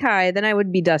kai, then I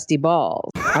would be Dusty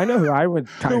Balls. I know who I would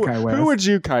kai with. Who would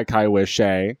you kai with,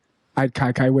 Shay? I'd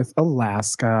kai with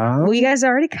Alaska. Well, you guys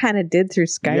already kind of did through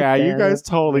Skype. Yeah, you then. guys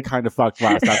totally kind of fucked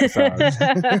last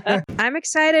episode. I'm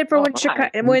excited for when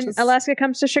Alaska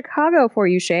comes to Chicago for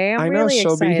you, Shay. I'm I know really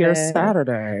she'll excited. be here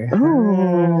Saturday.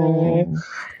 Ooh.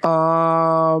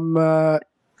 Oh no!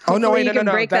 Wait, you can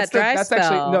no! break That's that dry spell.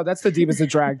 actually no. That's the Divas of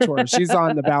Drag tour. She's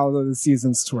on the Battle of the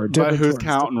Seasons tour. But Different who's tours.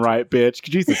 counting right, bitch?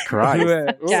 Jesus Christ.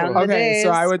 Count the Okay, days.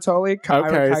 so I would totally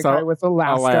kai with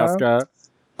Alaska.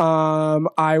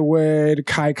 I would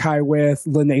kai with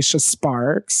Lanacia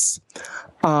Sparks.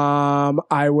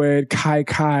 I would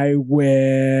kai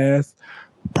with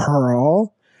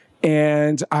Pearl.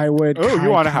 And I would. Oh, you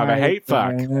want to have a hate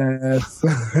fuck?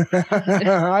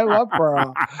 I love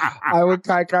Pearl. I would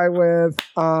kai with.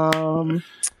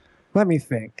 Let me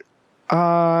think.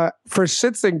 For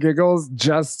shits and giggles,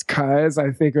 just cause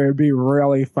I think it would be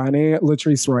really funny.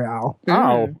 Latrice Royale.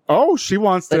 Oh, she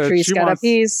wants to. Latrice got a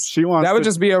piece. She wants. That would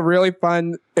just be a really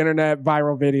fun internet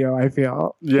viral video. I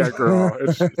feel. Yeah, girl.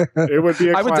 It would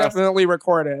be. I would definitely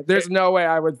record it. There's no way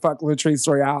I would fuck Latrice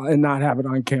Royale and not have it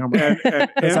on camera.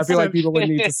 Because I feel like people would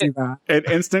need to see that. An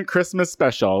instant Christmas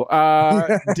special.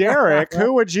 Derek,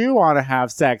 who would you want to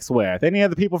have sex with? Any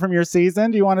of the people from your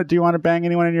season? Do you want to bang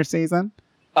anyone in your season?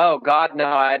 Oh God, no!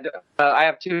 I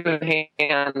have 2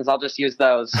 hands. I'll just use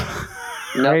those.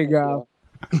 There you go.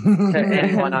 To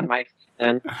anyone on my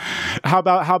season. How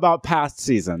about past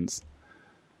seasons?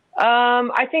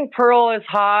 I think Pearl is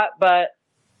hot, but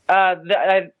that's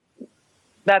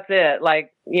it.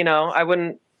 Like, I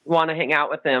wouldn't want to hang out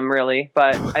with him really,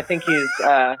 but I think he's.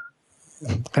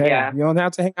 Yeah, you don't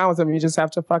have to hang out with them. You just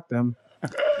have to fuck them.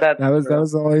 That was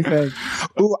the only thing.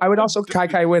 Ooh, I would also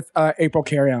kai with April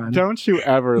Carrion. Don't you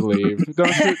ever leave.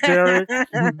 Don't you, Derek?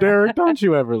 Derek, don't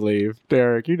you ever leave.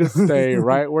 Derek, you just stay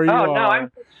right where you are. No,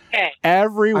 Okay.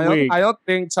 Every week. I don't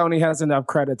think Tony has enough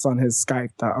credits on his Skype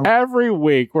though. Every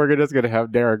week we're just gonna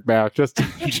have Derek back just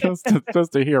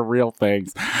to hear real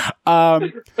things.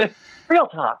 Real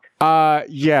talk.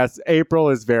 Yes, April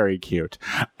is very cute.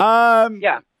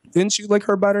 Yeah. Didn't you lick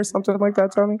her butt or something like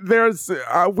that, Tony? There's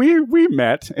we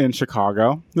met in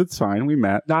Chicago. That's fine. We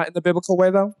met. Not in the biblical way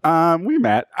though. We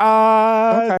met.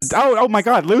 Okay. Oh my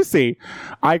God, Lucy!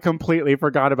 I completely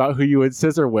forgot about who you would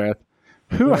scissor with.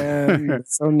 Who? Man,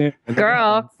 so new.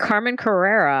 Girl, Carmen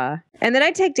Carrera. And then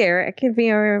I take Derek if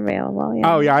you're available.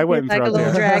 Oh, yeah, I wouldn't like throw a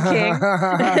little Derek. drag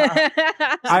king.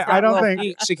 I don't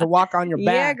think she can walk on your back.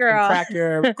 Yeah, girl.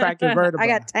 And crack your vertebrae. I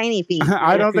got tiny feet.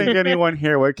 I don't think anyone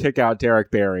here would kick out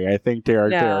Derek Barry. I think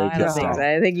Derek Barry I don't kicks think out. so.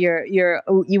 I think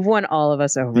you've won all of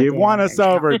us over. You've won us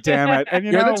over, damn it! And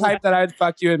You're the type that I'd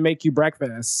fuck you and make you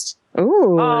breakfast.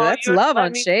 Ooh, Oh, that's you love let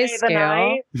on me Shay's stay the scale.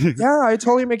 night? Yeah, I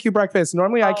totally make you breakfast.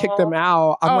 Normally I kick them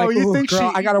out. I'm Oh, like, you ooh, think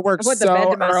girl, she- I gotta work I put the bed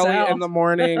so to myself. early in the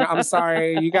morning. I'm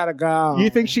sorry, you gotta go. You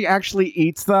think she actually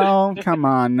eats though? Come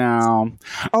on now.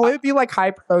 Oh, it'd be like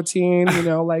high protein,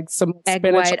 like some Egg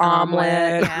spinach white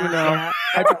omelet, yeah.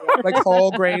 like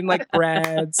whole grain like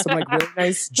bread, some like really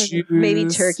nice juice, Maybe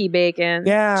turkey bacon.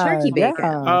 Yeah, Turkey bacon.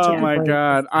 yeah. Oh Turkey my bacon.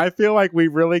 God. I feel like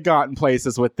we've really gotten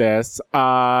places with this.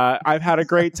 I've had a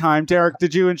great time. Derek,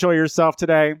 did you enjoy yourself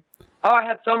today? Oh, I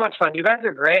had so much fun. You guys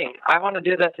are great. I want to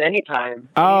do this anytime.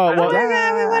 Oh, well,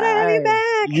 God, we want to have you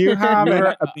back. you have You're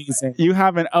an, amazing. you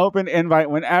have an open invite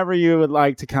whenever you would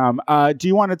like to come. Do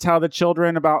you want to tell the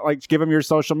children about, give them your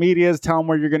social medias, tell them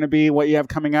where you're going to be, what you have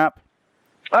coming up?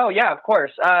 Oh, yeah, of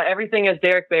course. Everything is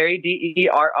Derek Barry,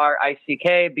 DERRICK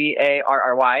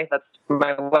BARRY. That's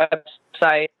my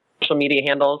website, social media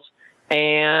handles.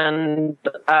 And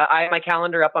I have my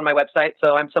calendar up on my website,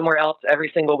 so I'm somewhere else every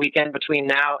single weekend between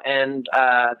now and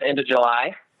the end of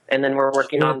July. And then we're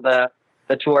working on the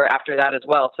tour after that as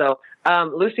well. So,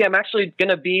 Lucy, I'm actually going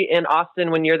to be in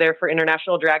Austin when you're there for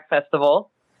International Drag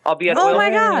Festival. I'll be at Oh Oil my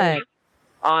God.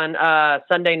 on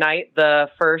Sunday night, the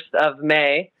 1st of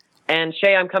May. And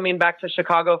Shay, I'm coming back to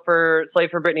Chicago for Slave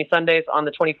for Britney Sundays on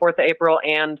the 24th of April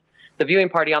and the viewing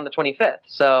party on the 25th.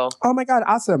 So, Oh my God,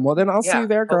 awesome. Well, then I'll see you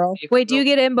there, girl. Wait, do you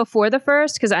get in before the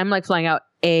 1st? Because I'm flying out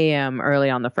AM early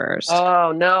on the 1st.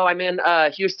 Oh no, I'm in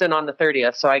Houston on the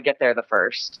 30th, so I get there the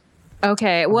 1st.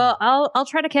 Okay, well, I'll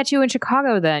try to catch you in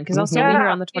Chicago then, because I'll still be here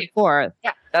on the 24th.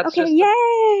 Yeah, that's Okay, just,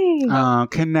 yay!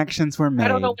 Connections were made. I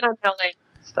don't know when I'm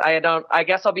in LA. I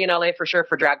guess I'll be in LA for sure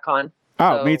for DragCon.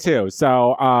 Oh, So- me too.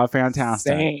 So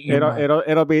fantastic. Same.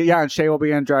 It'll be, yeah, and Shay will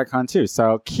be in DragCon too.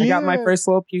 So cute. I got my first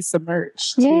little piece of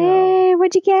merch. too. Yay!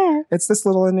 What'd you get? It's this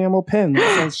little enamel pin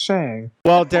that says Shay.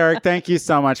 Well, Derek, thank you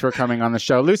so much for coming on the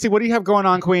show. Lucy, what do you have going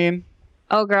on, Queen?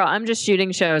 Oh, girl, I'm just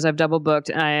shooting shows. I've double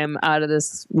booked. I am out of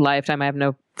this lifetime. I have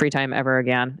no free time ever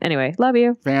again. Anyway, love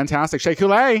you. Fantastic. Shay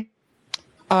Coulee.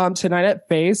 Tonight at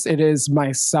Face, it is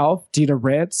myself, Dita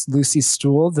Ritz, Lucy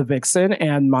Stool, the Vixen,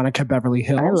 and Monica Beverly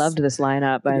Hills. I loved this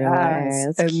lineup, by the way. Yes.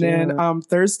 That's And cute. then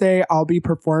Thursday, I'll be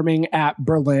performing at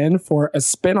Berlin for a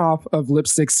spinoff of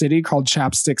Lipstick City called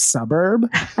Chapstick Suburb.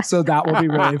 So that will be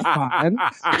really fun.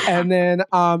 And then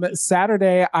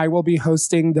Saturday, I will be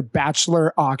hosting the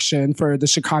Bachelor auction for the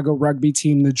Chicago rugby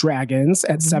team, the Dragons,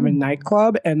 at 7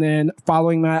 Nightclub. And then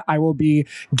following that, I will be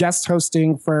guest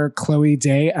hosting for Chloe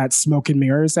Day at Smoke and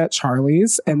Mirrors at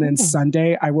Charlie's. And then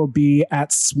Sunday, I will be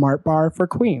at Smart Bar for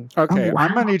Queen. Okay, Oh,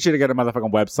 I'm gonna need you to get a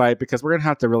motherfucking website because we're gonna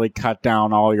have to really cut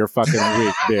down all your fucking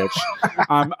week, bitch.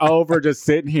 I'm over just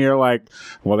sitting here like,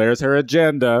 well, there's her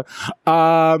agenda. You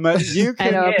I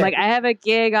can know. I have a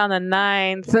gig on the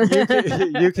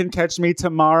 9th. you can catch me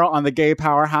tomorrow on the Gay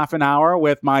Power Half an Hour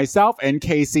with myself and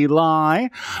Casey Lai.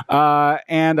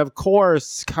 And of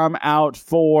course, come out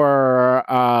for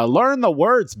Learn the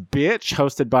Words, bitch,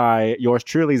 hosted by yours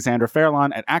truly, Xander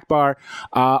Fairlawn at Akbar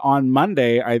on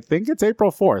Monday. I think it's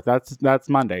April 4th. That's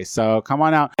Monday. So come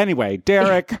on out. Anyway,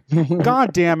 Derek,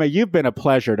 God damn it, you've been a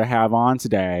pleasure to have on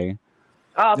today.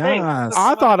 Oh, thanks. Yes.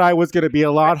 I thought I was going to be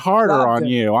a lot harder Loved on it.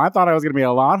 you. I thought I was going to be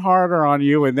a lot harder on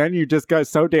you, and then you just got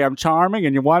so damn charming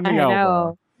and you won I me over.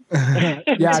 know. Yeah,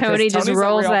 'cause Tony just Tony's a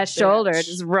rolls real that bitch. shoulder.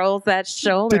 Just rolls that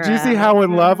shoulder. Did you see at how me.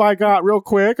 in love I got real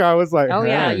quick? I was like, Oh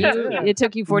yeah, hey. it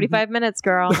took you 45 minutes,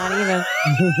 girl. Not even.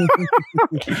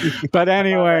 But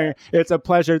anyway, it's a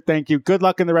pleasure. Thank you. Good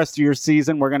luck in the rest of your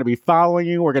season. We're going to be following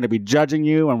you. We're going to be judging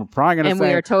you, and we're probably going to And say,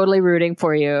 we are totally rooting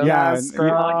for you. yeah, Yes, and-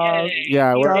 girl.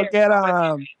 yeah. We're, Go get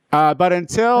 'em. but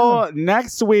until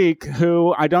next week,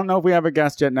 who I don't know if we have a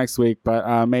guest yet next week,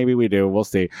 but maybe we do. We'll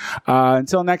see.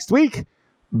 Until next week,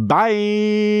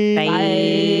 bye.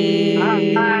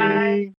 Bye. Bye.